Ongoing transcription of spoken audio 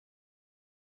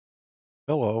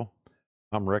Hello,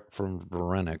 I'm Rick from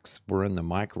Verenix. We're in the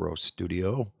micro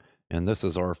studio, and this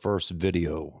is our first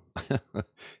video.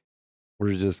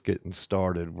 We're just getting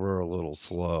started. We're a little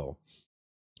slow.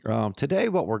 Today,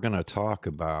 what we're going to talk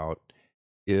about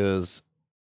is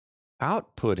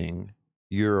outputting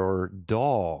your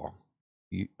DAW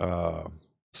uh,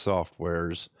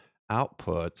 software's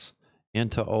outputs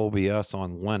into OBS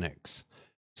on Linux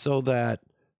so that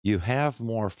you have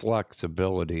more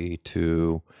flexibility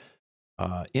to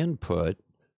input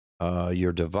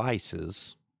your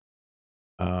devices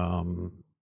um,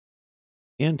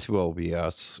 into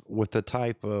OBS with the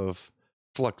type of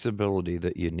flexibility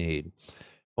that you need.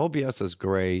 OBS is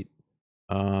great.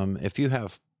 If you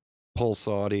have Pulse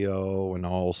Audio and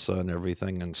ALSA and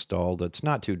everything installed, it's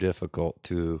not too difficult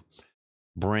to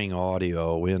bring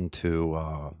audio into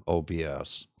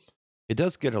OBS. It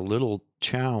does get a little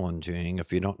challenging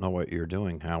if you don't know what you're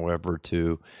doing, however,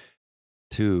 to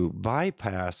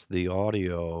bypass the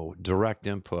audio direct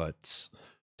inputs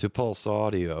to Pulse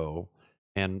Audio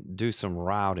and do some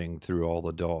routing through all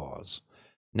the DAWs.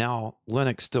 Now,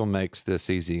 Linux still makes this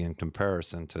easy in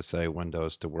comparison to, say,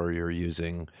 Windows, to where you're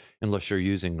using, unless you're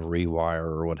using Rewire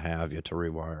or what have you, to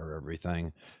rewire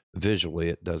everything. Visually,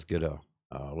 it does get a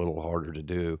little harder to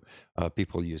do.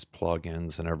 People use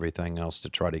plugins and everything else to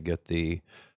try to get the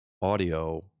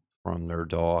audio from their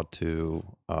DAW to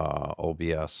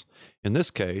OBS. In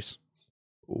this case,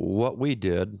 what we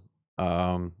did,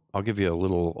 I'll give you a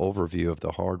little overview of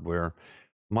the hardware.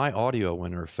 My audio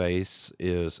interface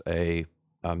is a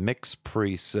Mix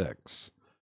Pre 6,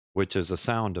 which is a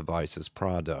Sound Devices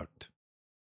product.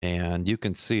 And you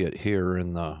can see it here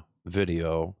in the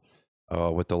video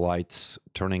with the lights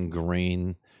turning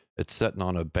green. It's sitting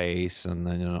on a base, and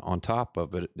then on top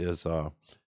of it is a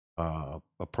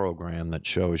program that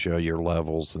shows you your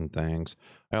levels and things.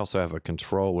 I also have a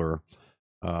controller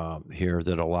here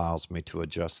that allows me to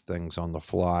adjust things on the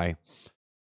fly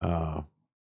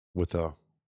with a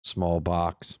small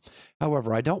box.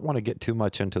 However, I don't want to get too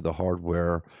much into the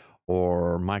hardware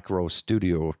or micro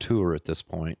studio tour at this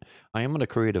point. I am going to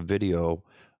create a video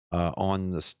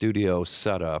on the studio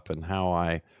setup and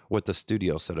what the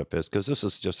studio setup is, because this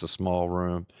is just a small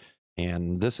room,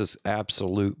 and this is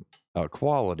absolute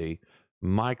quality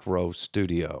micro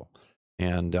studio.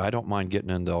 And I don't mind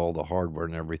getting into all the hardware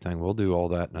and everything. We'll do all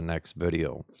that in the next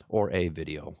video, or a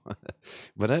video.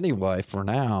 But anyway, for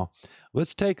now,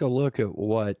 let's take a look at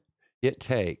what it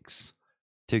takes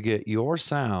to get your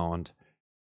sound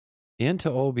into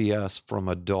OBS from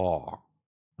a DAW.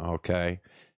 Okay.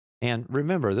 And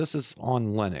remember, this is on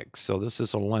Linux. So this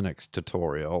is a Linux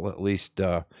tutorial, at least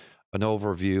an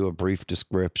overview, a brief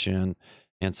description,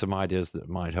 and some ideas that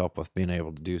might help with being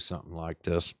able to do something like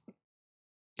this.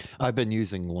 I've been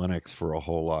using Linux for a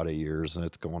whole lot of years, and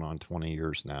it's going on 20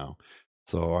 years now.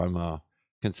 So I'm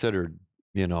considered,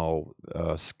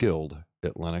 skilled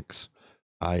at Linux.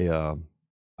 I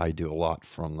do a lot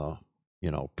from the,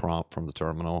 prompt from the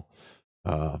terminal,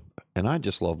 and I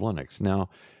just love Linux. Now,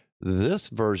 this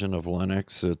version of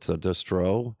Linux, it's a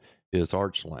distro, is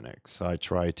Arch Linux. I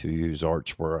try to use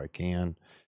Arch where I can,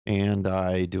 and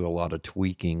I do a lot of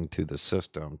tweaking to the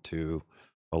system to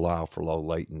allow for low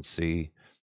latency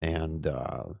and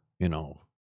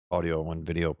audio and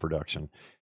video production.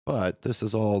 But this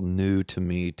is all new to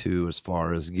me too, as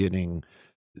far as getting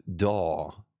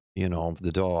DAW,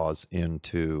 the DAWs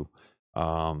into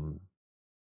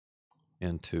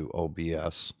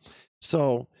OBS.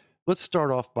 So let's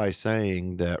start off by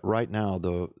saying that right now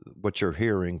what you're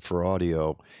hearing for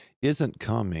audio isn't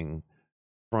coming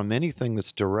from anything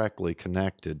that's directly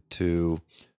connected to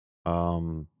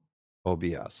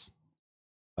OBS.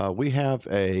 We have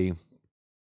let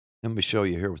me show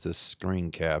you here with this screen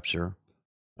capture.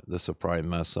 This will probably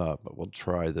mess up, but we'll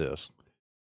try this.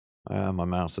 My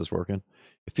mouse is working.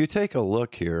 If you take a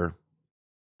look here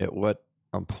at what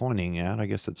I'm pointing at, I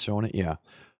guess it's showing it. Yeah.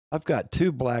 I've got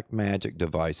two Blackmagic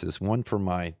devices, one for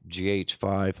my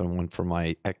GH5 and one for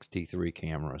my XT3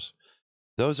 cameras.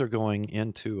 Those are going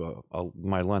into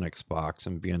my Linux box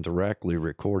and being directly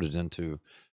recorded into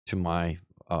my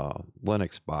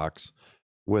Linux box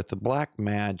with the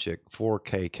Blackmagic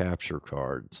 4K capture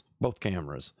cards, both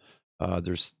cameras.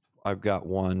 I've got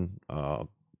one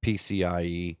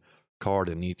PCIe card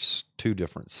in each two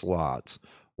different slots.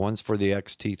 One's for the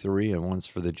XT3 and one's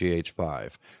for the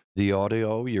GH5. The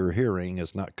audio you're hearing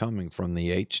is not coming from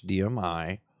the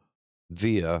HDMI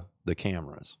via the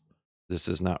cameras. This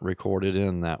is not recorded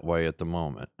in that way at the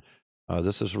moment.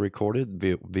 This is recorded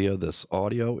via this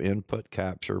audio input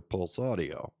capture Pulse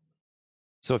Audio.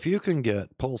 So if you can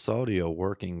get Pulse Audio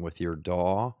working with your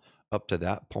DAW up to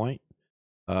that point,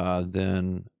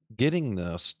 then getting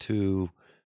this to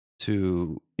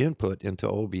input into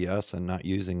OBS and not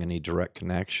using any direct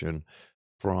connection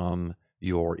from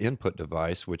your input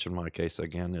device, which in my case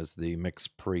again is the Mix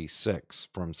Pre 6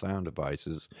 from Sound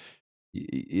Devices.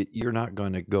 You're not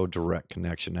going to go direct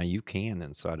connection. Now you can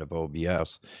inside of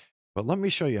OBS, but let me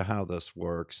show you how this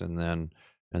works, and then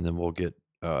we'll get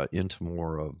into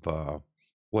more of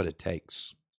what it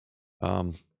takes.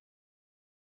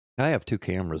 I have two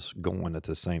cameras going at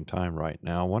the same time right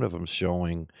now. One of them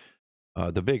showing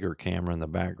the bigger camera in the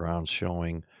background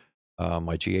showing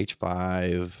my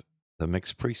GH5, the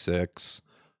Mix Pre 6,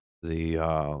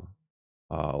 the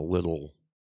little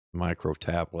micro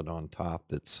tablet on top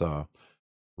that's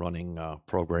running a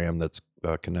program that's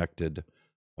connected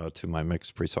to my Mix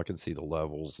Pre, so I can see the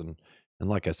levels. And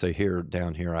like I say here,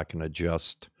 down here, I can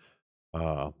adjust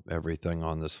everything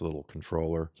on this little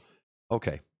controller.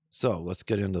 Okay, so let's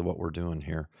get into what we're doing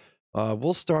here.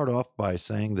 We'll start off by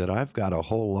saying that I've got a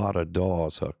whole lot of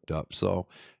Daws hooked up, so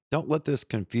don't let this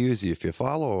confuse you. If you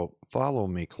follow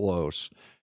me close,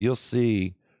 you'll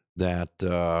see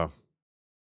that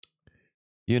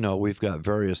you know, we've got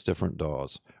various different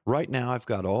Daws. Right now, I've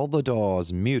got all the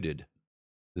Daws muted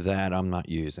that I'm not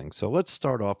using. So let's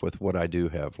start off with what I do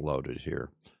have loaded here.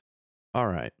 All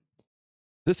right,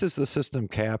 this is the system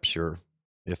capture.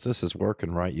 If this is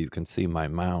working right, you can see my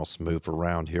mouse move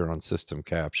around here on system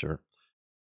capture.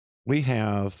 We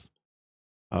have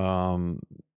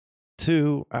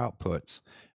two outputs.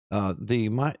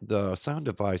 The Sound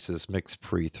Devices Mix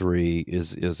Pre 3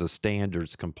 is a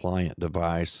standards compliant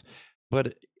device,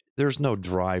 but there's no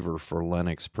driver for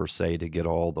Linux per se to get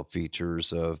all the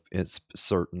features of its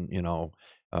certain, you know,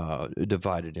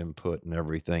 divided input and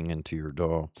everything into your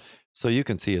DAW. So you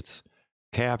can see it's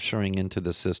capturing into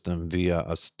the system via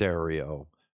a stereo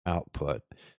output.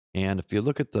 And if you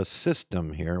look at the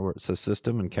system here, where it says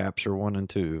system and capture 1 and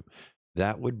 2,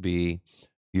 that would be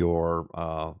your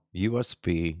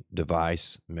USB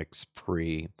device Mix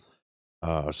Pre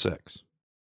 6.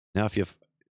 Now,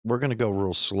 we're going to go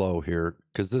real slow here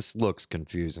because this looks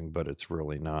confusing, but it's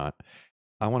really not.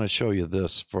 I want to show you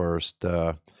this first.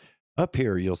 Up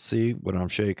here, you'll see what I'm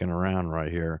shaking around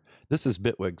right here. This is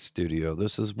Bitwig Studio.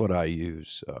 This is what I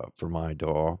use for my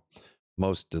DAW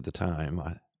most of the time.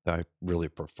 I really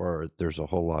prefer it. There's a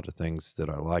whole lot of things that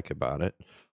I like about it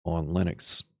on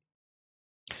Linux.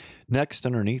 Next,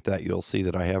 underneath that, you'll see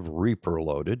that I have Reaper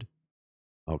loaded.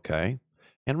 Okay.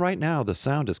 And right now, the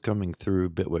sound is coming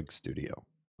through Bitwig Studio.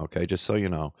 Okay, just so you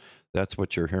know, that's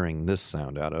what you're hearing this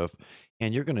sound out of.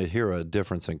 And you're going to hear a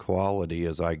difference in quality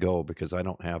as I go because I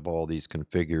don't have all these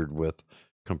configured with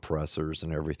compressors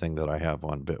and everything that I have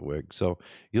on Bitwig. So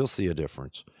you'll see a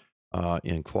difference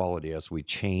in quality as we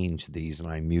change these, and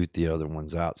I mute the other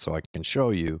ones out so I can show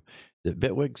you that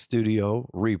Bitwig Studio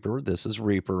Reaper, this is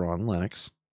Reaper on Linux,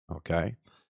 okay?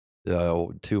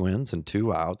 2 ins and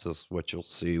 2 outs is what you'll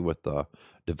see with the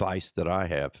device that I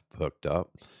have hooked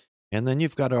up. And then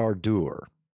you've got Ardour.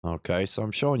 Okay, so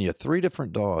I'm showing you 3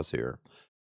 different DAWs here,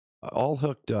 all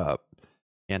hooked up,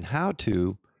 and how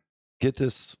to get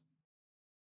this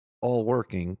all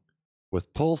working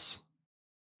with Pulse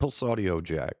Audio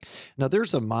Jack. Now,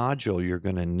 there's a module you're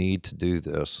going to need to do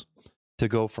this to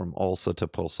go from ALSA to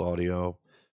Pulse Audio,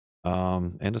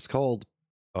 and it's called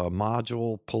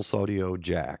Module Pulse Audio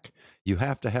Jack. You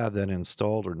have to have that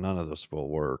installed or none of this will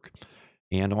work.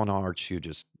 And on Arch, you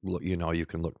just look, you know, you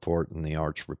can look for it in the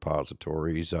Arch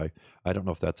repositories. I don't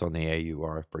know if that's on the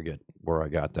AUR. I forget where I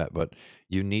got that, but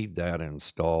you need that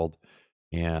installed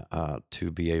and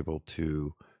to be able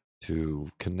to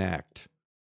connect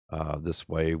this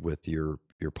way with your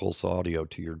Pulse Audio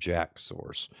to your jack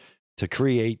source. To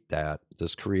create that,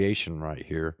 this creation right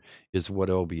here is what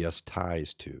OBS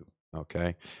ties to.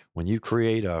 Okay, when you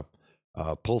create a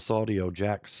Pulse Audio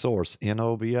jack source in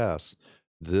OBS,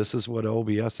 this is what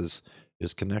OBS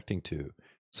is connecting to.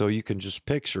 So you can just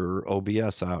picture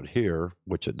OBS out here,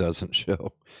 which it doesn't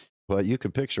show, but you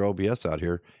can picture OBS out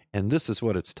here, and this is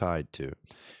what it's tied to.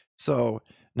 So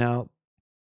now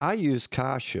I use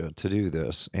Kasha to do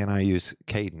this, and I use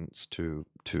Cadence to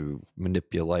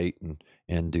manipulate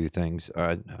and do things.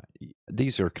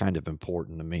 These are kind of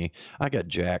important to me. I got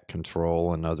jack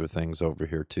control and other things over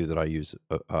here too that I use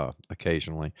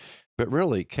occasionally, but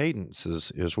really Cadence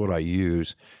is what I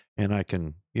use, and I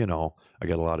can, you know, I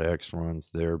got a lot of X runs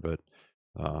there, but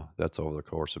that's over the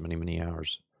course of many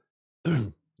hours,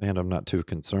 and I'm not too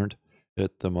concerned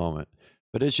at the moment.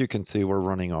 But as you can see, we're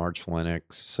running Arch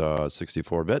Linux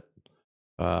 64-bit.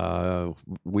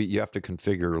 You have to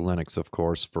configure Linux, of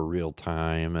course, for real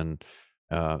time, and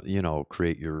you know,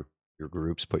 create your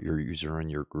groups, put your user in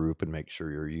your group, and make sure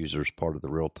your user is part of the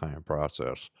real time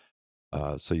process.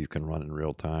 so you can run in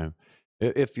real time.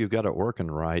 If you've got it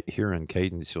working right, here in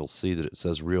Cadence, you'll see that it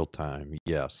says real time.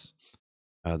 Yes,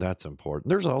 that's important.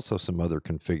 There's also some other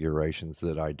configurations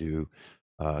that I do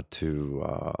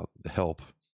to help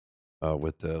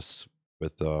with this,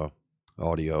 with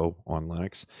audio on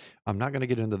Linux. I'm not going to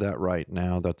get into that right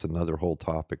now. That's another whole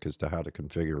topic as to how to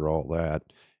configure all that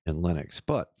in Linux.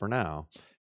 But for now,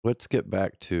 let's get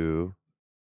back to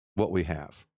what we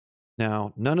have.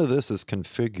 Now, none of this is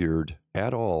configured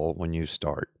at all when you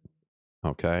start,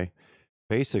 okay?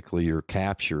 Basically, your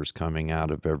captures coming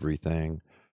out of everything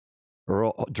are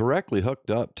all directly hooked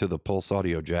up to the Pulse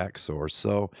Audio jack source.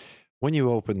 So when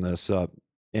you open this up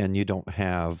and you don't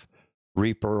have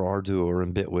Reaper, Ardour,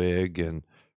 and Bitwig and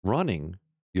running,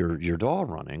 your DAW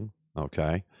running,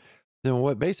 okay, then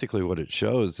what it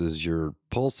shows is your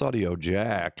Pulse Audio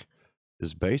jack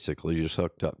is basically just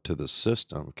hooked up to the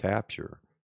system capture.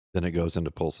 Then it goes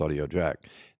into Pulse Audio jack.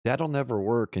 That'll never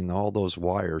work, and all those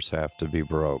wires have to be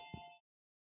broke.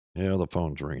 Yeah, the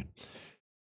phone's ringing.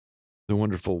 The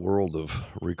wonderful world of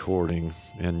recording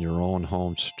in your own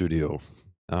home studio.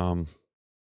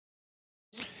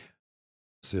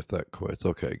 See if that quits.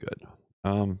 Okay,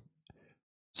 good.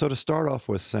 So to start off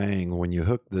with saying, when you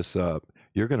hook this up,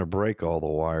 you're going to break all the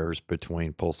wires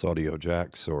between Pulse Audio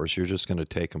jack source. You're just going to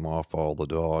take them off all the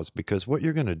DAWs, because what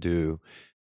you're going to do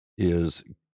is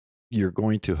you're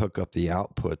going to hook up the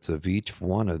outputs of each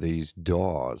one of these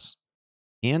DAWs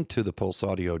into the Pulse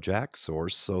Audio jack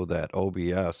source so that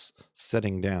OBS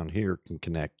sitting down here can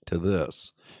connect to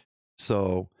this.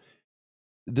 So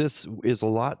this is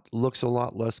looks a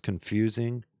lot less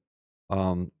confusing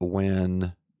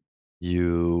when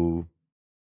you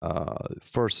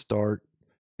first start,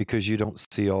 because you don't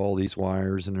see all these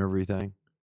wires and everything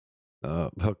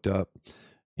hooked up,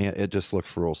 and it just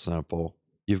looks real simple.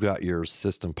 You've got your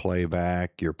system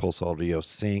playback, your Pulse Audio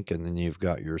sync, and then you've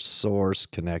got your source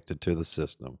connected to the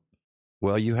system.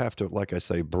 Well, you have to, like I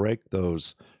say, break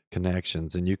those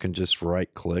connections, and you can just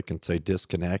right click and say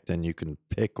disconnect, and you can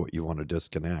pick what you want to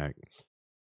disconnect.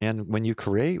 And when you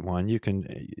create one, you can,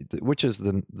 which is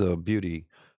the beauty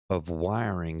of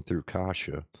wiring through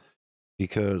Kasha,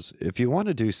 because if you want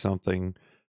to do something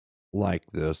like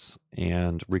this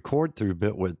and record through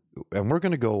Bitwig, and we're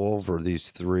going to go over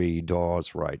these three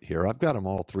DAWs right here. I've got them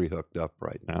all three hooked up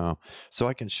right now, so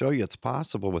I can show you it's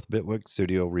possible with Bitwig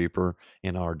Studio, Reaper,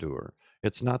 and Ardour.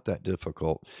 It's not that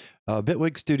difficult.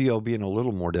 Bitwig Studio being a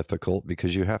little more difficult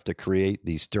because you have to create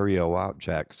the stereo out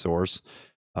jack source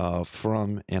you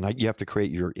have to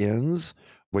create your ins,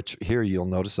 which here you'll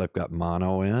notice I've got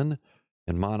mono in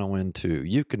and mono in too.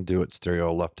 You can do it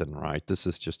stereo left and right. This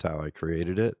is just how I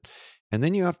created it. And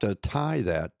then you have to tie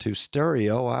that to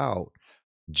stereo out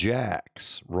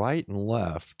jacks right and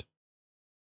left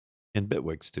in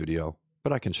Bitwig Studio.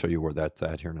 But I can show you where that's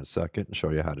at here in a second and show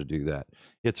you how to do that.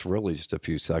 It's really just a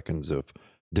few seconds of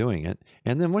doing it.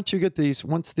 And then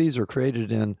once these are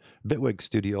created in Bitwig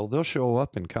Studio, they'll show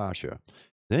up in Kasha.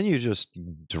 Then you just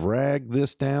drag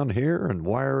this down here and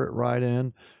wire it right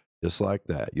in, just like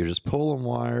that. You're just pulling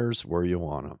wires where you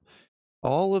want them.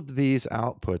 All of these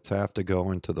outputs have to go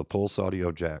into the Pulse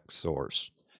Audio jack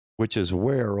source, which is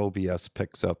where OBS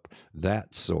picks up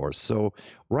that source. So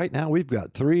right now we've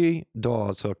got three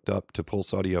DAWs hooked up to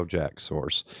Pulse Audio jack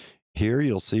source. Here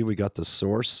you'll see we got the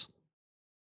source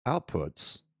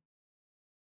outputs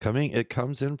coming. It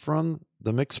comes in from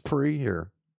the mix pre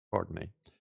here, pardon me,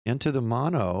 into the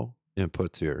mono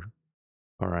inputs here.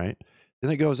 All right. Then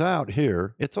it goes out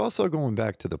here. It's also going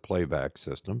back to the playback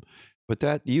system, but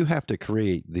that you have to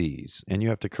create these, and you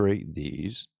have to create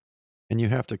these, and you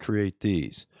have to create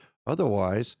these.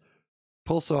 Otherwise,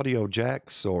 Pulse Audio jack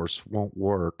source won't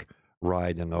work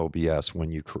right in OBS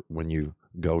when you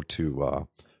go to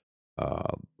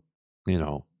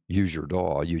use your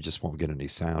DAW. You just won't get any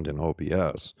sound in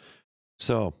OBS.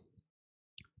 So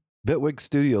Bitwig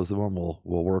Studio is the one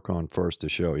we'll work on first to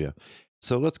show you.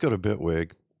 So let's go to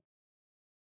Bitwig.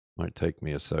 Might take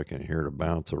me a second here to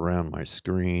bounce around my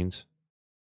screens.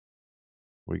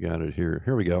 We got it here.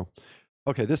 Here we go.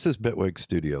 Okay, this is Bitwig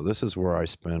Studio. This is where I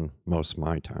spend most of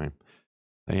my time.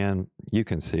 And you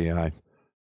can see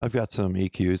I've got some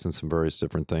EQs and some various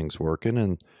different things working,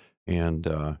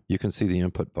 and you can see the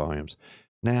input volumes.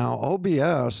 Now,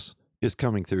 OBS is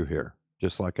coming through here,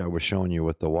 just like I was showing you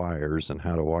with the wires and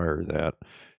how to wire that.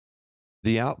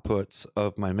 The outputs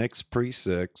of my Mix Pre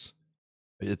 6,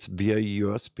 it's via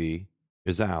USB,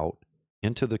 is out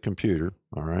into the computer,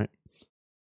 all right?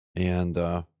 And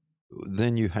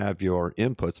then you have your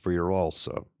inputs for your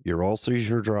also. Your also is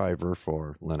your driver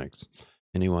for Linux.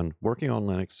 Anyone working on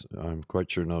Linux, I'm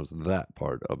quite sure knows that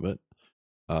part of it.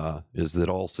 is that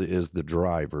also is the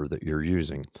driver that you're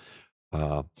using.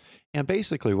 And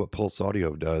basically what Pulse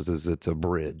Audio does is it's a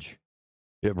bridge.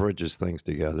 It bridges things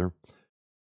together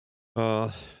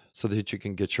so that you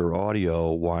can get your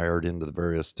audio wired into the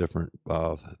various different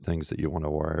things that you want to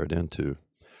wire it into.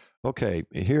 Okay,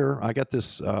 here I got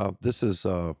this. This is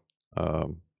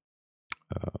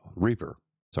Reaper,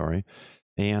 sorry.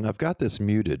 And I've got this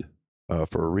muted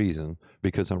for a reason,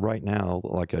 because right now,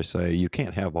 like I say, you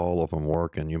can't have all of them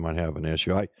working. You might have an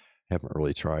issue. I haven't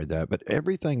really tried that, but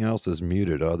everything else is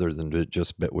muted other than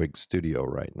just Bitwig Studio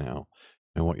right now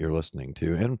and what you're listening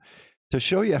to. And to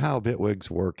show you how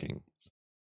Bitwig's working,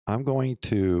 I'm going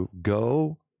to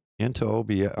go into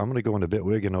OBS. I'm going to go into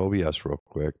Bitwig and OBS real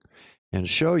quick and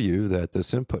show you that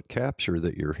this input capture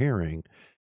that you're hearing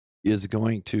is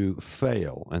going to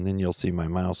fail. And then you'll see my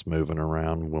mouse moving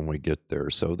around when we get there.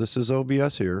 So this is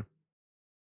OBS here.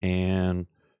 And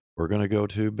we're going to go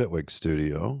to Bitwig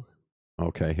Studio.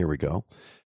 Okay, here we go.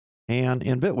 And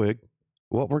in Bitwig,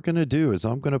 what we're going to do is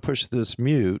I'm going to push this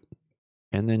mute,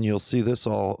 and then you'll see this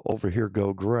all over here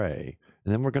go gray.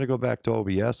 And then we're going to go back to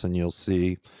OBS, and you'll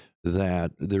see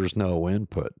that there's no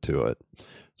input to it.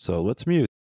 So let's mute.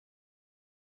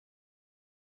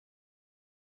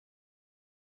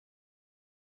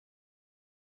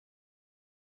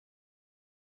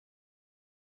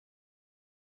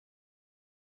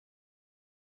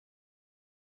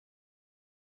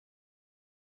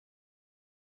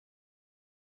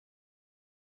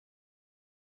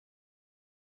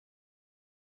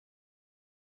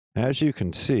 As you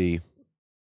can see,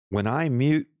 when I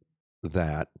mute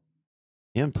that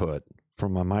input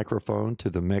from my microphone to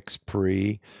the mix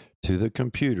pre to the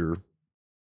computer,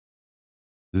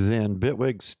 then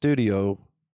Bitwig Studio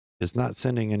is not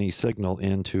sending any signal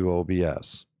into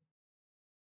OBS.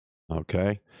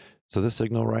 Okay, so this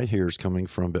signal right here is coming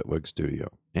from Bitwig Studio,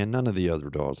 and none of the other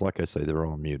Daws. Like I say, they're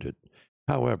all muted.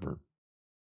 However,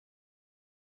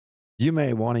 you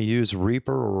may want to use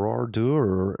Reaper or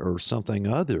Ardour or something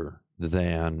other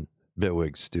than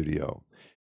Bitwig Studio.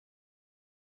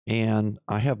 And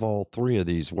I have all three of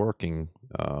these working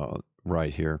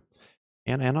right here.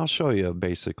 And I'll show you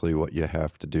basically what you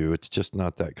have to do. It's just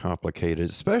not that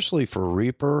complicated, especially for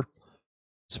Reaper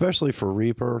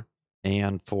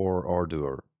and for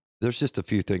Ardour. There's just a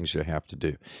few things you have to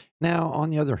do. Now,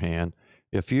 on the other hand,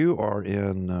 if you are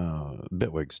in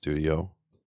Bitwig Studio,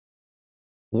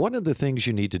 one of the things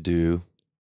you need to do,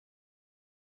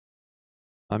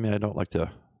 I mean, I don't like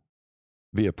to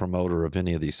be a promoter of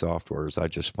any of these softwares. I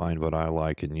just find what I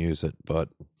like and use it, but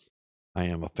I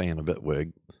am a fan of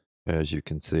Bitwig, as you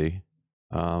can see.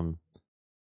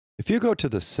 If you go to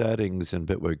the settings in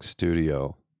Bitwig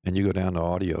Studio and you go down to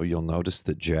audio, you'll notice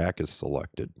that jack is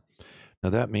selected. Now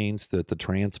that means that the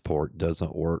transport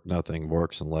doesn't work. Nothing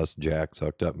works unless jack's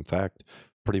hooked up. In fact,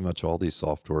 pretty much all these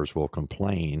softwares will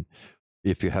complain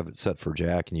if you have it set for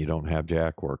jack and you don't have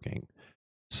jack working.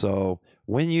 So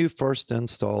when you first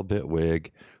install Bitwig,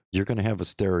 you're going to have a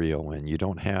stereo in. You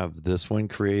don't have this one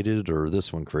created or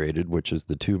this one created, which is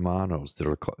the two monos that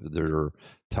are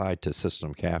tied to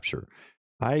system capture.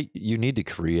 You need to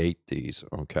create these,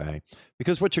 okay?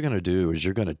 Because what you're going to do is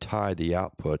you're going to tie the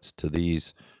outputs to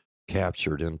these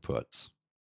captured inputs.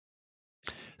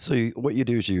 So what you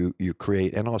do is you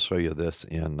create, and I'll show you this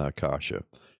in Kasha.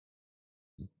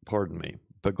 Pardon me.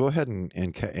 But go ahead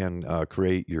and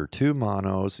create your two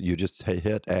monos. You just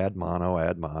hit add mono,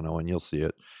 and you'll see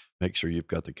it. Make sure you've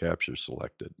got the capture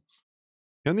selected.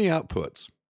 In the outputs,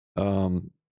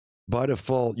 by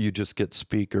default, you just get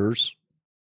speakers,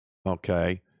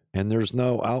 okay? And there's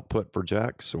no output for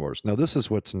jack source. Now, this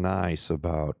is what's nice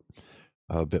about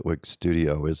Bitwig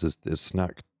Studio is it's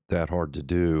not that hard to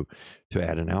do to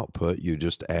add an output. You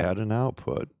just add an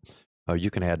output. You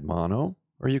can add mono,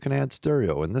 or you can add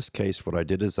stereo. In this case, what I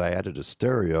did is I added a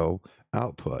stereo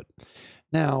output.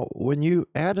 Now, when you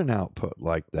add an output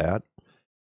like that,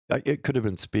 it could have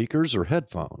been speakers or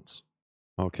headphones,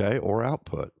 okay, or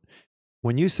output.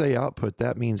 When you say output,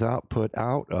 that means output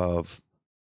out of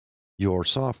your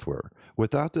software.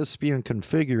 Without this being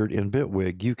configured in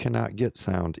Bitwig, you cannot get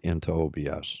sound into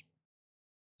OBS.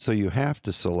 So you have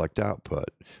to select output.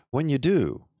 When you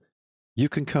do, you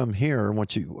can come here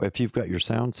if you've got your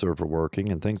sound server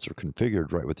working and things are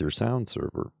configured right with your sound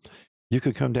server, you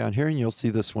can come down here and you'll see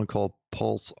this one called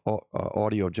Pulse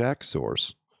Audio Jack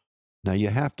Source. Now you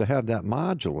have to have that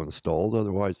module installed,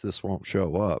 otherwise this won't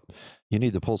show up. You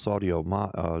need the Pulse Audio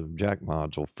Jack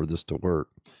module for this to work.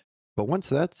 But once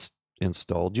that's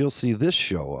installed, you'll see this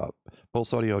show up,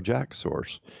 Pulse Audio Jack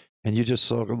Source. And you just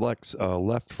select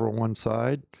left for one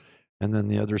side, and then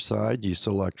the other side you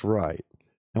select right.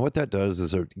 And what that does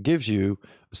is it gives you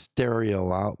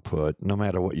stereo output no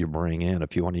matter what you bring in.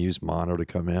 If you want to use mono to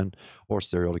come in or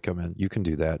stereo to come in, you can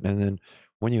do that. And then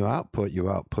when you output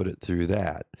it through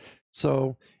that.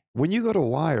 So when you go to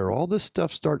wire, all this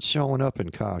stuff starts showing up in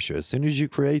Kasha. As soon as you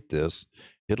create this,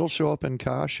 it'll show up in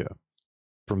Kasha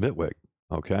from Bitwig,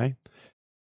 okay?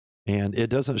 And it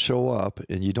doesn't show up,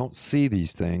 and you don't see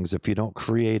these things if you don't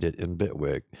create it in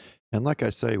Bitwig. And like I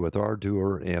say, with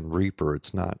Ardour and Reaper,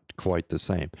 it's not quite the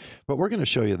same. But we're going to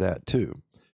show you that too.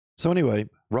 So anyway,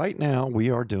 right now we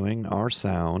are doing our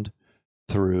sound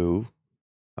through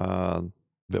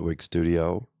Bitwig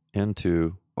Studio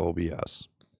into OBS.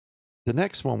 The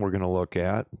next one we're going to look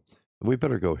at, we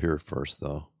better go here first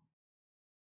though.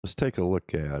 Let's take a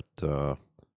look at the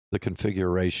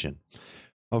configuration.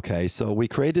 Okay, so we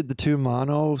created the two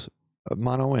mono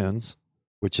ends,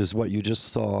 which is what you just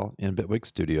saw in Bitwig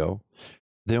Studio.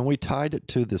 Then we tied it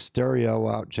to the stereo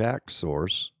out jack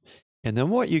source. And then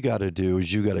what you got to do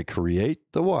is you got to create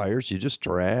the wires. You just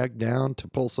drag down to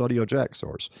pulse audio jack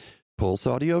source. Pulse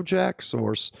audio jack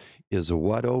source is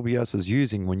what OBS is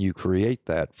using when you create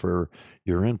that for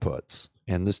your inputs.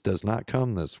 And this does not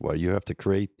come this way. You have to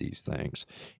create these things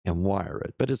and wire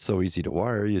it. But it's so easy to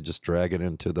wire. You just drag it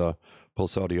into the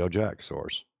pulse audio jack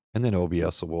source. And then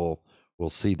OBS will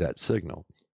see that signal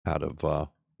out of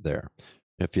there.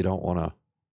 If you don't want to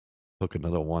hook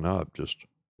another one up, just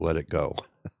let it go.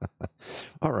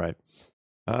 All right.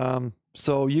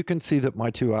 So you can see that my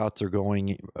two outs are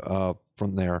going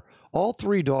from there. All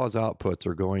three Daws outputs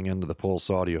are going into the pulse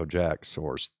audio jack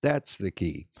source. That's the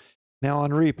key. Now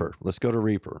on Reaper, let's go to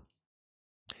Reaper.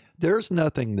 There's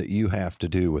nothing that you have to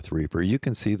do with Reaper. You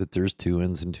can see that there's two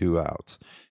ins and two outs.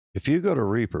 If you go to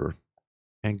Reaper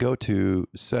and go to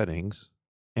settings,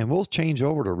 and we'll change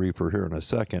over to Reaper here in a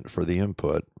second for the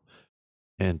input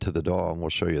and to the DAW, and we'll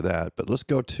show you that. But let's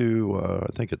go to,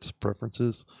 I think it's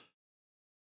preferences.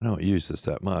 I don't use this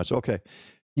that much. Okay.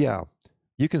 Yeah.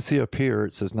 You can see up here,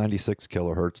 it says 96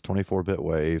 kilohertz, 24-bit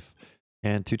wave,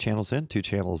 and 2 channels in, 2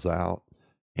 channels out.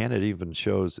 And it even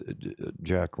shows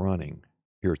jack running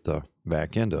here at the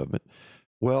back end of it.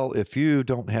 Well, if you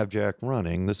don't have jack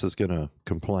running, this is going to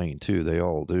complain too. They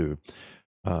all do.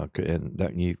 And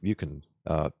that you can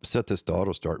set this to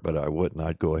auto start, but I wouldn't.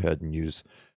 I'd go ahead and use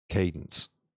Cadence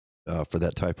for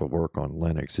that type of work on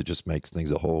Linux. It just makes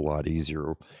things a whole lot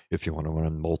easier if you want to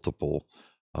run multiple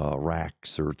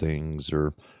racks or things,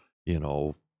 or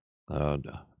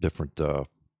different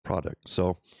products.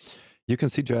 So you can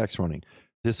see jacks running.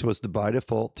 This was the by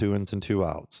default 2 ins and 2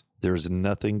 outs. There's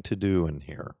nothing to do in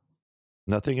here.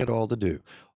 Nothing at all to do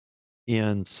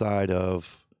inside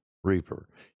of Reaper.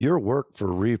 Your work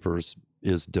for Reapers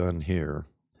is done here.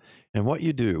 And what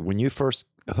you do when you first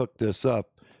hook this up,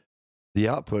 the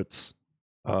outputs,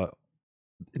 the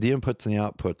inputs and the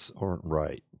outputs aren't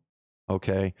right.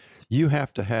 Okay. You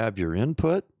have to have your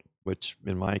input, which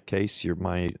in my case,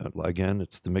 again,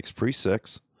 it's the Mix Pre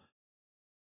 6,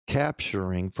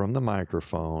 capturing from the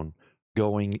microphone,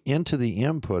 going into the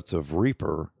inputs of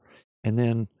Reaper, and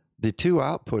then the two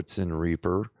outputs in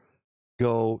Reaper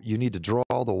you need to draw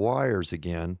the wires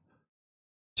again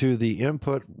to the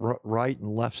input right and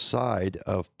left side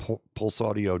of pulse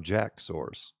audio jack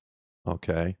source.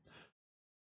 Okay.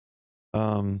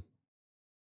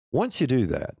 Once you do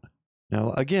that,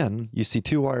 now again, you see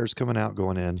 2 wires coming out,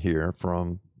 going in here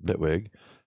from Bitwig,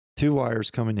 2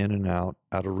 wires coming in and out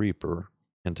of Reaper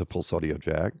into pulse audio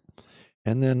jack.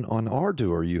 And then on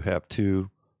Ardour, you have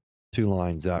two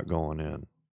lines out going in.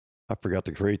 I forgot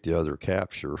to create the other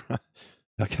capture.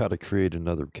 I got to create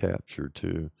another capture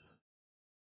too.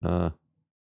 That's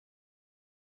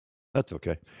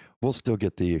okay. We'll still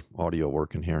get the audio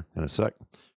working here in a sec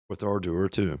with Ardour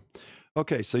too.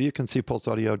 Okay, so you can see pulse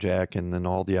audio jack, and then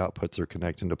all the outputs are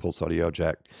connecting to pulse audio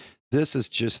jack. This is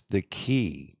just the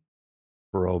key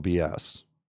for OBS.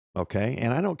 Okay,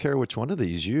 and I don't care which one of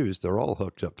these used, they're all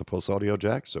hooked up to pulse audio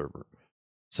jack server.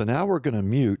 So now we're going to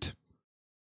mute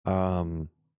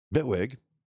Bitwig,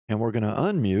 and we're going to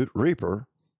unmute Reaper,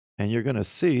 and you're going to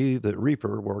see that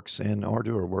Reaper works and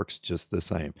Ardour works just the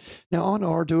same. Now on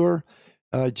Ardour,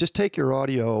 just take your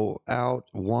audio out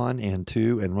 1 and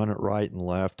 2 and run it right and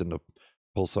left into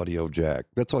pulse audio jack.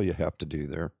 That's all you have to do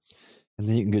there. And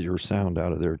then you can get your sound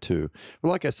out of there too. But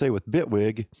like I say, with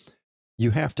Bitwig,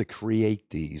 you have to create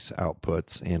these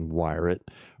outputs and wire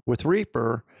it. With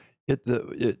Reaper,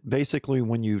 it basically,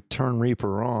 when you turn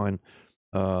Reaper on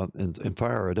and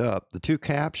fire it up, the 2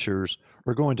 captures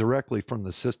are going directly from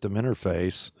the system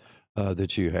interface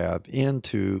that you have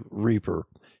into Reaper,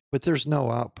 but there's no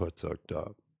outputs hooked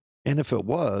up. And if it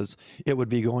was, it would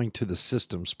be going to the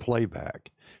system's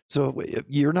playback. So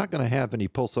you're not going to have any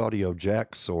Pulse Audio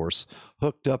jack source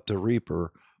hooked up to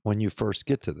Reaper when you first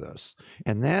get to this.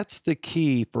 And that's the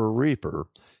key for Reaper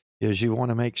is you want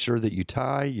to make sure that you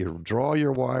draw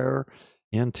your wire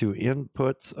into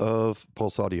inputs of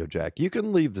Pulse Audio jack. You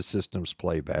can leave the system's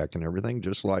playback and everything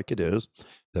just like it is.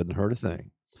 Doesn't hurt a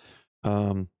thing.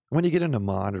 When you get into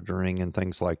monitoring and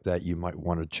things like that, you might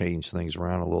want to change things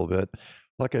around a little bit.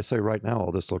 Like I say, right now,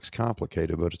 all this looks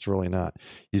complicated, but it's really not.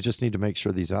 You just need to make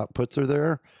sure these outputs are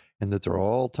there and that they're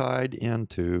all tied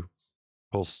into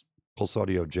Pulse, Pulse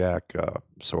Audio Jack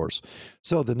source.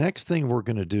 So the next thing we're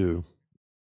going to do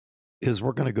is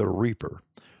we're going to go to Reaper.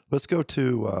 Let's go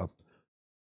to,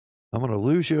 I'm going to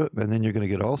lose you, and then you're going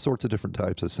to get all sorts of different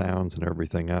types of sounds and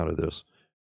everything out of this.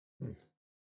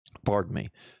 Pardon me.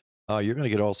 You're going to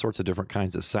get all sorts of different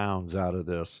kinds of sounds out of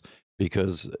this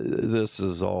because this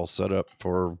is all set up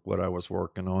for what I was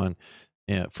working on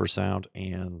for sound,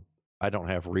 and I don't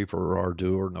have Reaper or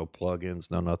Ardour, no plugins,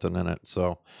 no nothing in it.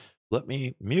 So let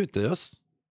me mute this.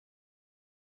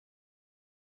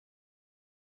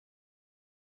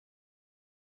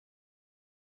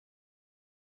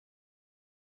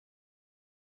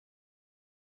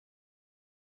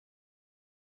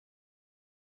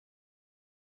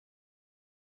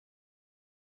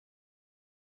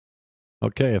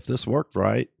 Okay, if this worked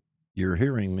right, you're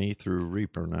hearing me through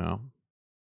Reaper now.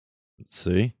 Let's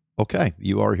see. Okay,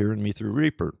 you are hearing me through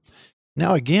Reaper.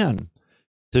 Now again,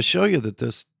 to show you that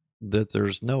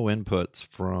there's no inputs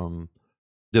from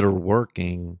that are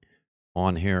working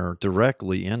on here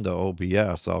directly into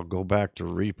OBS, I'll go back to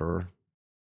Reaper.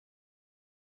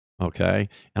 Okay,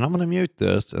 and I'm going to mute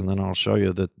this, and then I'll show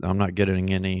you that I'm not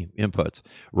getting any inputs.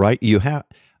 Right?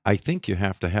 I think you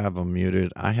have to have them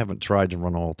muted. I haven't tried to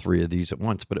run all three of these at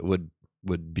once, but it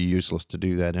would be useless to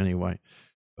do that anyway.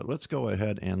 But let's go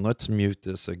ahead and let's mute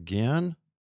this again.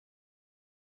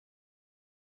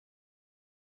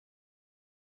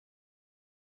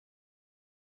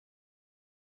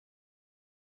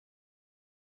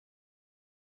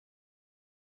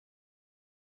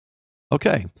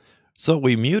 Okay, so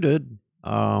we muted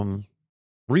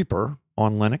Reaper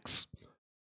on Linux,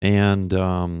 and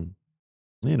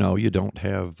you don't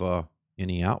have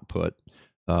any output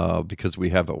because we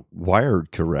have it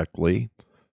wired correctly.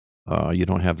 You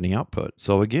don't have any output.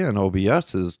 So again,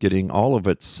 OBS is getting all of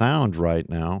its sound right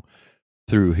now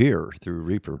through here, through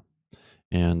Reaper.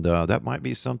 And that might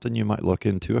be something you might look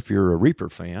into if you're a Reaper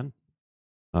fan.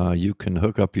 You can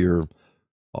hook up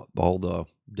all the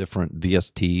different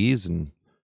VSTs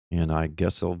and I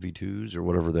guess LV2s or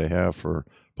whatever they have for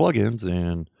plugins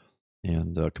and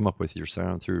come up with your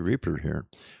sound through Reaper here.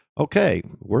 Okay,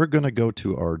 we're going to go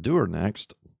to Ardour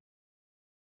next.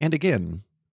 And again,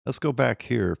 let's go back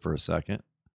here for a second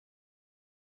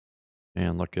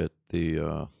and look at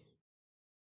the,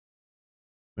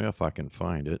 if I can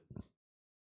find it.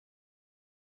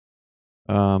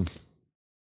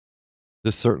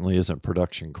 This certainly isn't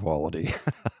production quality.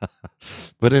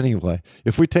 But anyway,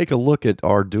 if we take a look at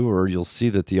Ardour, you'll see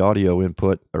that the audio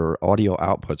input or audio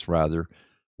outputs rather,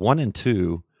 1 and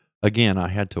 2, again, I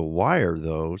had to wire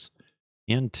those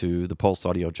into the Pulse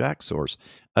Audio jack source.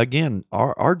 Again,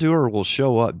 Ardour will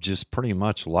show up just pretty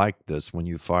much like this when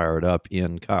you fire it up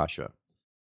in Kasha.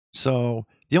 So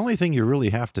the only thing you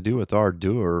really have to do with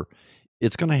Ardour,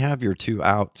 it's going to have your two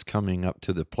outs coming up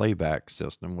to the playback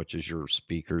system, which is your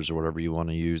speakers or whatever you want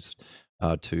to use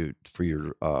for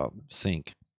your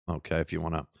sync. Okay, if you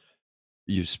want to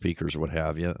use speakers or what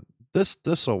have you, this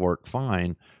will work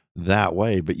fine that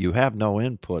way. But you have no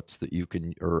inputs that you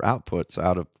can or outputs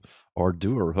out of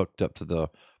Ardour hooked up to the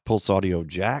Pulse Audio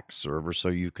Jack server, so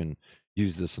you can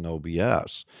use this in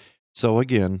OBS. So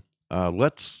again,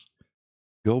 let's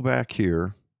go back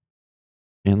here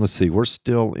and let's see. We're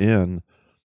still in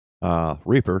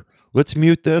Reaper. Let's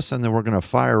mute this, and then we're going to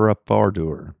fire up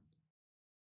Ardour.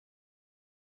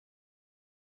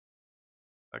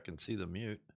 I can see the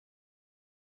mute.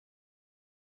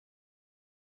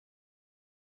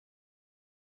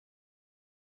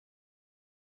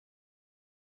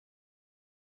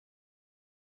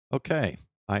 Okay,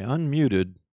 I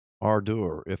unmuted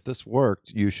Ardour. If this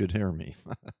worked, you should hear me.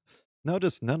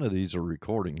 Notice none of these are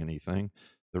recording anything.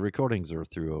 The recordings are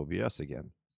through OBS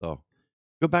again. So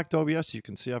go back to OBS. You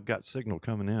can see I've got signal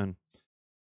coming in.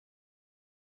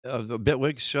 The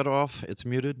Bitwig's shut off. It's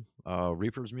muted.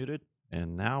 Reaper's muted.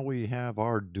 And now we have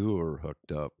Ardour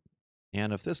hooked up.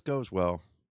 And if this goes well,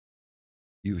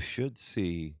 you should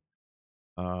see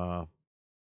uh,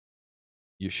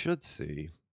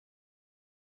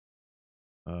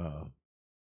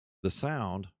 the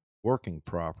sound working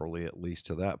properly, at least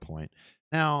to that point.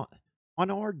 Now, on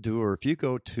Ardour, if you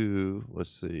go to, let's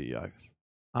see,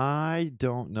 I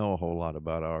don't know a whole lot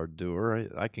about Ardour.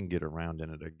 I can get around in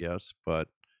it, I guess, but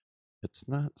it's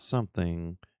not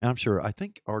something, and I'm sure, I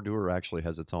think Ardour actually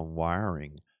has its own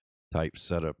wiring type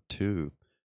setup too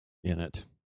in it,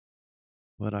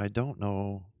 but I don't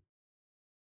know.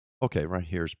 Okay, right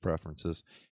here's preferences.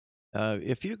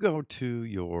 If you go to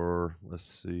your,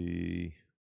 let's see,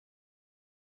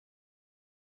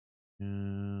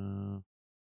 uh,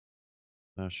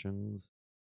 sessions,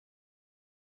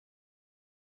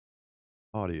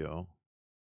 audio.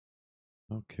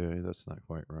 Okay, that's not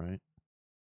quite right.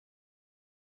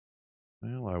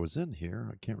 Well, I was in here.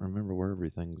 I can't remember where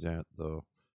everything's at though.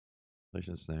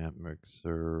 Station snap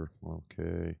mixer.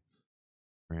 Okay,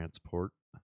 transport.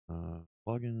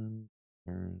 Plugin.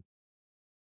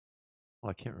 Well,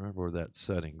 I can't remember where that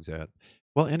setting's at.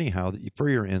 Well, anyhow, for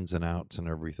your ins and outs and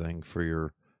everything, for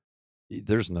your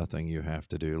there's nothing you have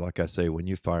to do. Like I say, when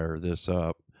you fire this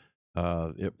up,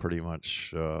 it pretty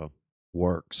much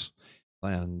works.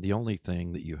 And the only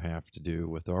thing that you have to do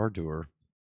with Ardour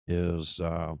is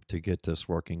to get this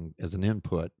working as an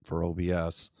input for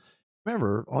OBS.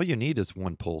 Remember, all you need is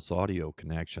one pulse audio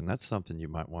connection. That's something you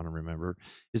might want to remember.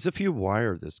 Is if you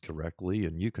wire this correctly,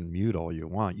 and you can mute all you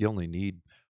want, you only need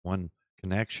one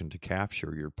connection to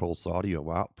capture your pulse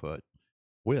audio output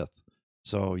with.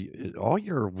 So all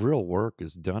your real work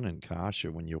is done in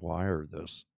Kasha when you wire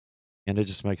this, and it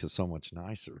just makes it so much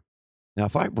nicer. Now,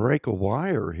 if I break a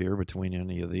wire here between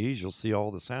any of these, you'll see all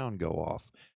the sound go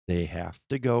off. They have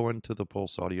to go into the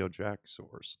pulse audio jack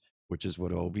source, which is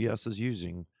what OBS is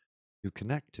using to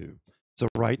connect to. So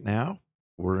right now,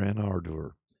 we're in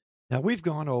Ardour. Now, we've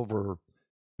gone over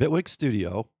Bitwig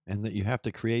Studio, and that you have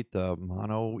to create the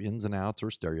mono ins and outs or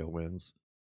stereo ins.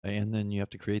 And then you have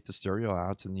to create the stereo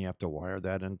outs, and you have to wire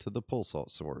that into the pulse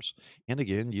source. And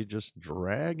again, you just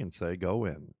drag and say, go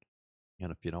in.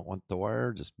 And if you don't want the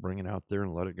wire, just bring it out there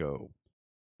and let it go.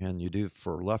 And you do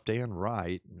for left and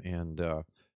right, and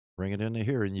bring it into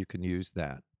here, and you can use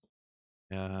that.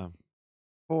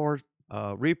 For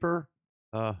Reaper,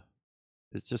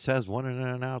 it just has one in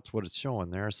and out's what it's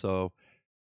showing there. So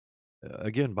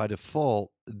again, by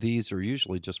default, these are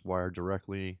usually just wired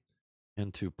directly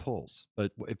into pulse.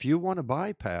 But if you want to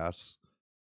bypass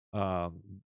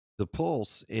um, the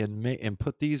pulse and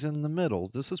put these in the middle,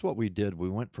 this is what we did. We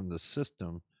went from the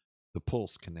system, the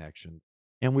pulse connections,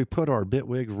 and we put our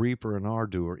Bitwig, Reaper, and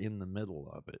Ardour in the middle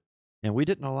of it. And we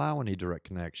didn't allow any direct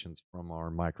connections from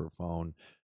our microphone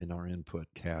and our input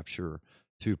capture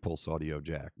to pulse audio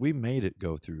jack. We made it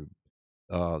go through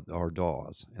our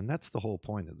Daws, and that's the whole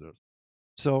point of this.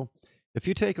 So if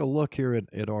you take a look here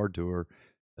at Ardour,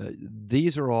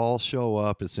 these are all show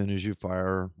up as soon as you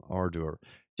fire Ardour.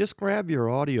 Just grab your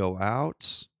audio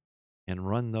outs and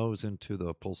run those into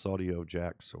the pulse audio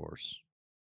jack source.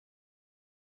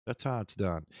 That's how it's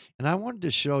done. And I wanted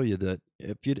to show you that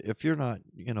if you're not,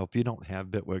 if you don't have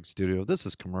Bitwig Studio, this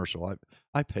is commercial.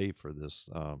 I pay for this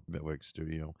Bitwig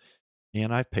Studio,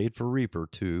 and I paid for Reaper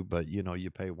too. But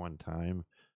you pay one time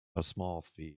a small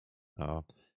fee,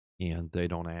 and they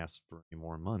don't ask for any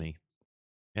more money.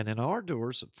 And in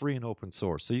Ardour's free and open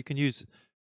source, so you can use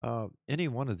any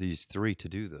one of these three to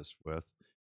do this with,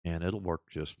 and it'll work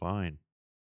just fine.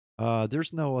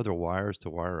 There's no other wires to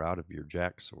wire out of your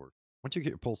jack source. Once you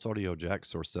get your pulse audio jack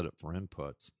source set up for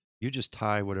inputs, you just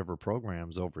tie whatever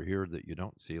programs over here that you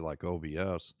don't see, like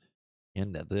OBS,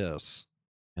 into this.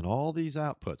 And all these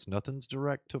outputs, nothing's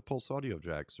direct to pulse audio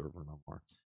jack server no more,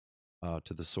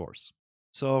 to the source.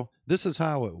 So this is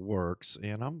how it works.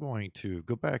 And I'm going to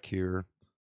go back here.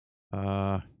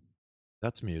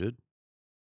 That's muted.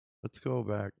 Let's go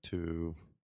back to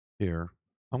here.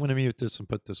 I'm going to mute this and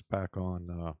put this back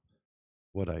on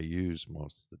what I use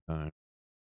most of the time.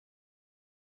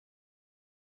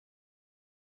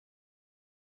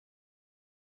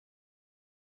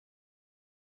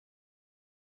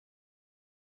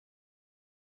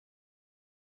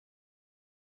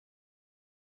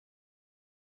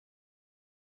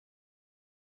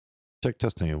 Check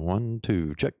testing. 1,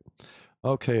 2, check.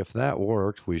 Okay, if that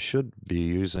worked, we should be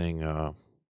using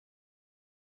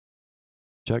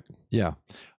check. Yeah.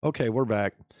 Okay, we're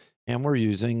back. And we're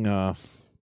using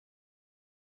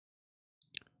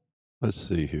let's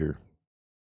see here.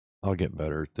 I'll get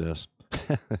better at this.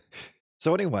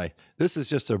 So anyway, this is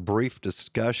just a brief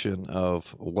discussion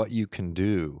of what you can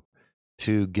do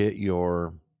to get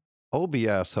your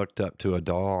OBS hooked up to a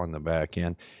DAW on the back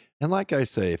end. And like I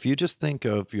say, if you just think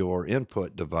of your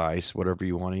input device, whatever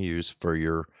you want to use for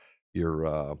your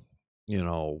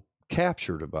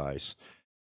capture device,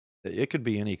 it could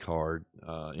be any card,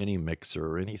 any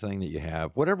mixer, anything that you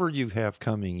have, whatever you have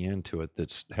coming into it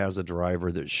that has a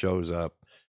driver that shows up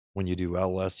when you do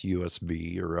LS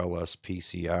USB or LS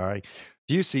PCI.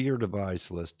 If you see your device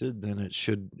listed, then it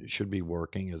should be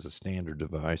working as a standard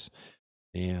device,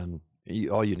 and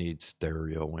all you need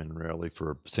stereo in really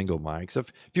for single mics.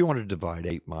 If you want to divide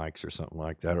 8 mics or something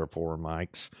like that, or 4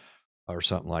 mics or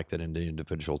something like that into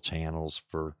individual channels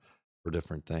for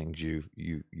different things, you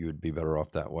would be better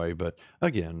off that way. But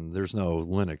again, there's no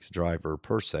Linux driver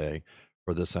per se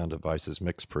for the Sound Devices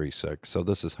mix preset, so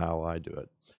this is how I do it.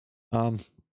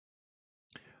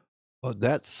 But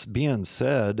that's being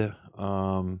said,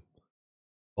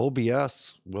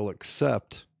 OBS will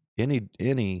accept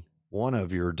any one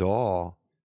of your DAW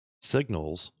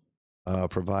signals,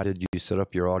 provided you set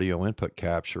up your audio input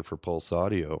capture for Pulse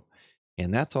Audio.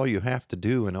 And that's all you have to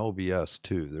do in OBS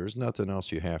too. There's nothing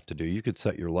else you have to do. You could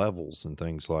set your levels and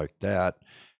things like that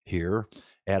here,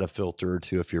 add a filter or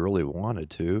two if you really wanted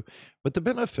to. But the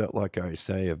benefit, like I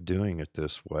say, of doing it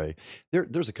this way,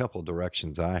 there's a couple of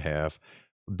directions I have.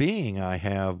 Being I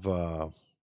have, uh,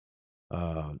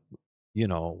 I'll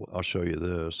show you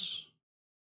this.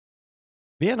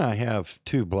 Being I have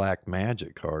 2 Black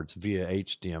Magic cards via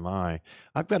HDMI,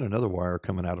 I've got another wire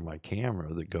coming out of my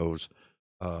camera that goes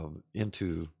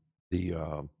into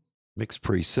the Mix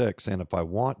Pre 6, and if I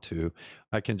want to,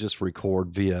 I can just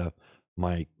record via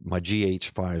my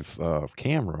GH5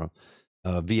 camera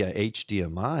via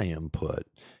HDMI input.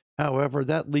 However,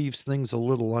 that leaves things a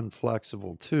little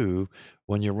unflexible too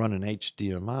when you run an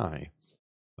HDMI.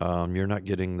 You're not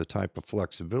getting the type of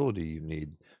flexibility you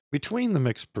need. Between the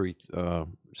mixed pre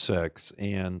 6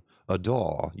 and a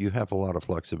DAW, you have a lot of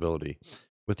flexibility.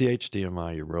 With the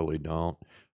HDMI, you really don't.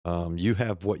 You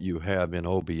have what you have in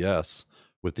OBS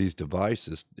with these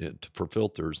devices for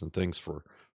filters and things for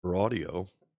audio,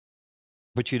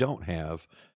 but you don't have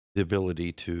the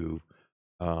ability to,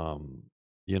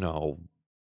 you know,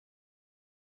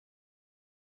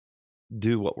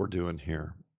 do what we're doing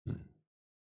here.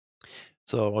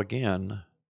 So again,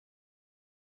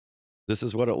 this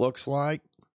is what it looks like.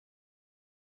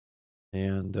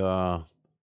 And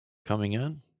coming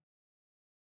in,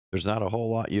 there's not a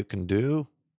whole lot you can do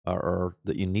or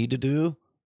that you need to do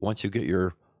once you get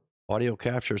your audio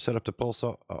capture set up to Pulse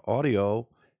Audio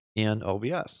in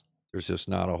OBS. There's just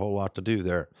not a whole lot to do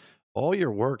there. All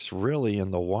your work's really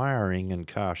in the wiring and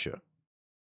Kasha.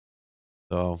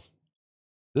 So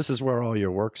this is where all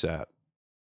your work's at.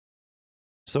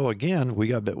 So again, we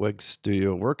got Bitwig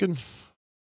Studio working.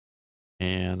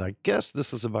 And I guess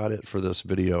this is about it for this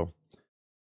video.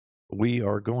 We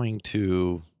are going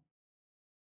to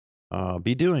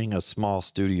be doing a small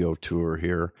studio tour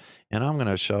here, and I'm going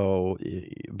to show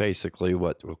basically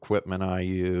what equipment I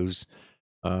use.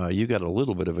 You got a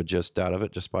little bit of a gist out of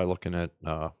it just by looking at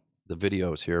the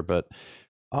videos here, but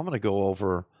I'm going to go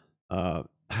over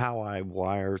how I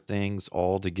wire things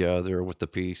all together with the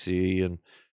PC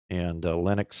and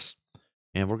Linux.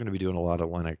 And we're going to be doing a lot of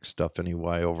Linux stuff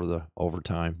anyway over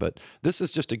time. But this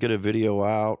is just to get a video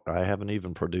out. I haven't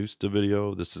even produced a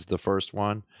video. This is the first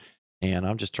one. And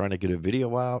I'm just trying to get a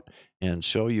video out and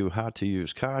show you how to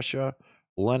use Kasha,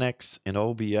 Linux, and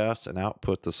OBS and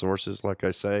output the sources, like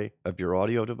I say, of your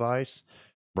audio device.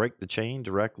 Break the chain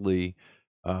directly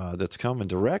that's coming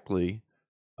directly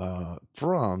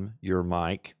from your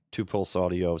mic to Pulse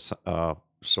Audio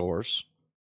source,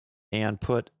 and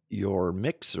put your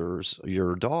mixers,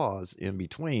 your DAWs in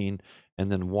between,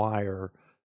 and then wire,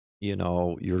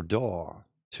 your DAW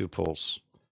to Pulse.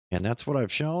 And that's what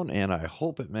I've shown, and I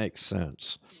hope it makes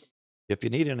sense. If you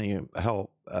need any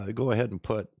help, go ahead and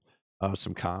put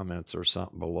some comments or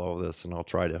something below this, and I'll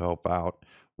try to help out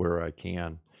where I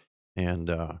can,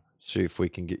 and see if we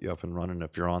can get you up and running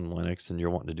if you're on Linux and you're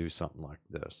wanting to do something like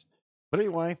this. But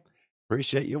anyway,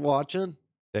 appreciate you watching.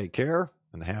 Take care,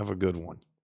 and have a good one.